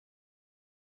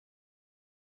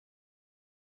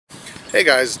Hey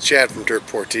guys, it's Chad from Dirt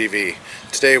Poor TV.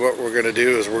 Today what we're going to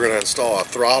do is we're going to install a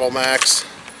Throttle Maxx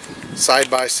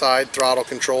side-by-side throttle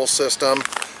control system.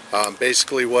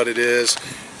 Basically what it is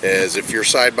if your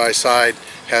side-by-side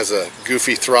has a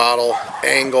goofy throttle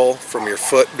angle from your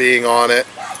foot being on it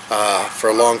for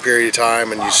a long period of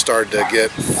time and you start to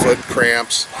get foot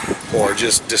cramps or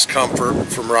just discomfort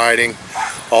from riding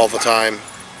all the time,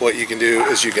 what you can do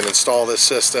is you can install this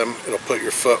system. It'll put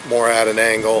your foot more at an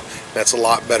angle. That's a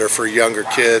lot better for younger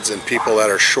kids and people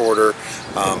that are shorter.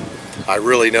 I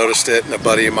really noticed it in a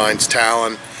buddy of mine's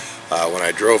Talon when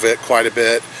I drove it quite a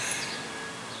bit.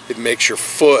 It makes your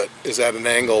foot is at an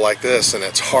angle like this, and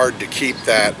it's hard to keep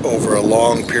that over a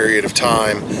long period of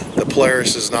time. The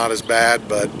Polaris is not as bad,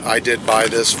 but I did buy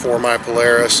this for my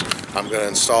Polaris. I'm going to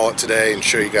install it today and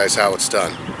show you guys how it's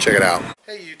done. Check it out.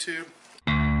 Hey YouTube.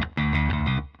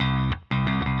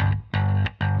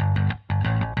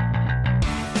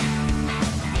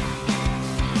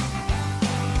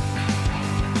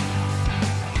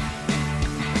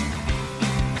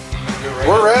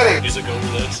 We're ready. Music over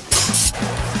this.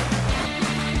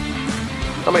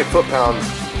 How many foot-pounds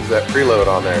is that preload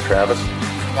on there, Travis?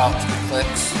 About 2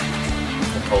 clicks.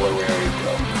 Oh, we already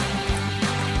go.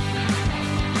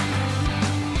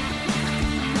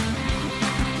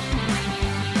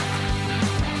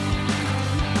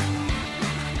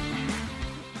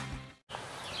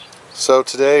 So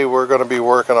today we're going to be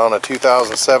working on a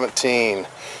 2017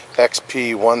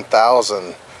 XP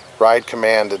 1000 Ride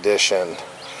Command Edition.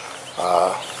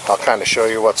 I'll kind of show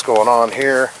you what's going on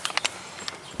here.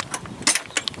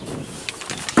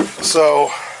 So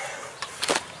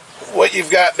what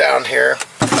you've got down here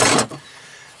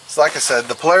is, like I said,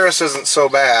 the Polaris isn't so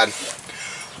bad,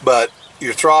 but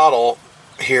your throttle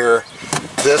here,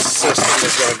 this system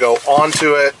is going to go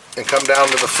onto it and come down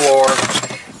to the floor,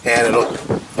 and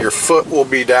your foot will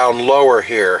be down lower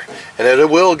here, and it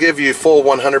will give you full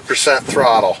 100%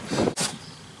 throttle.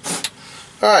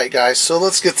 Alright guys, so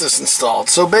let's get this installed.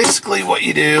 So basically what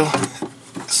you do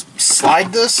is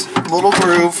slide this little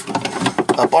groove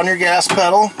up on your gas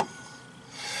pedal,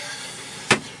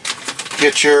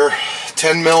 get your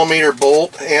 10mm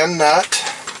bolt and nut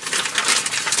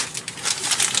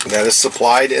that is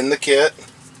supplied in the kit.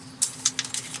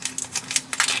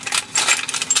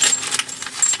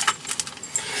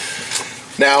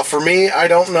 Now for me, I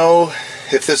don't know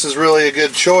if this is really a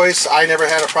good choice. I never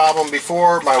had a problem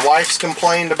before. My wife's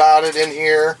complained about it in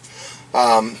here.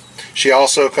 She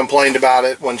also complained about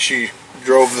it when she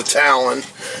drove the Talon.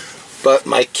 But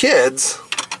my kids,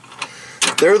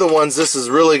 they're the ones this is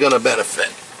really going to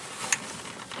benefit.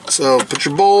 So put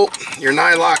your bolt, your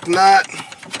nylock nut,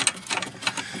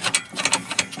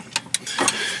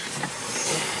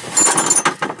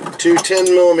 two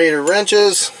 10mm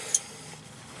wrenches,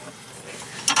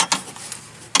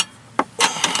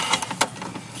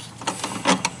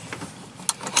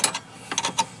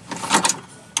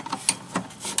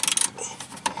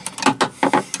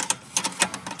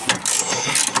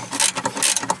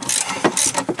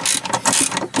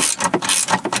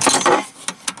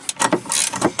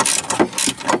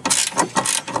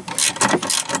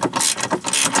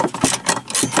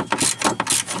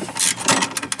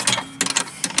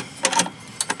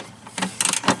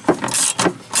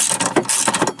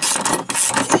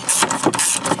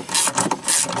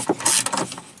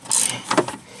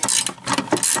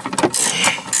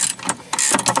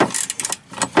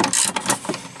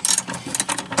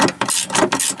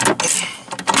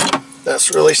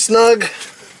 that's really snug.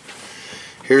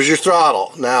 Here's your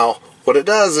throttle. Now what it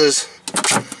does is,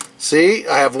 see,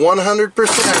 I have 100%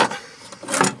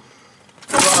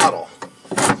 throttle.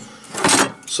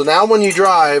 So now when you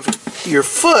drive, your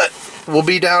foot will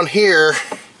be down here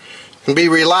and be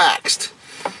relaxed,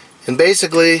 and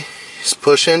basically just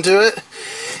push into it,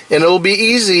 and it'll be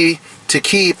easy to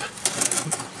keep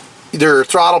your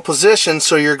throttle position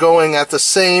so you're going at the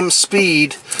same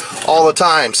speed all the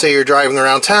time. Say you're driving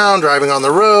around town, driving on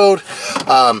the road,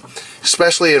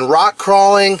 especially in rock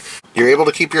crawling, you're able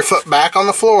to keep your foot back on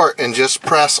the floor and just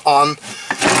press on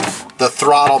the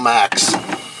Throttle Maxx.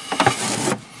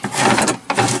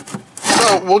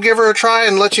 So we'll give her a try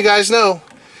and let you guys know.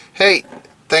 Hey,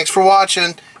 thanks for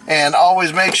watching, and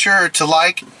always make sure to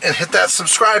like and hit that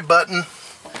subscribe button.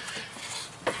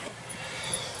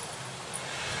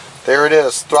 There it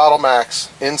is, Throttle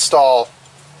Maxx install.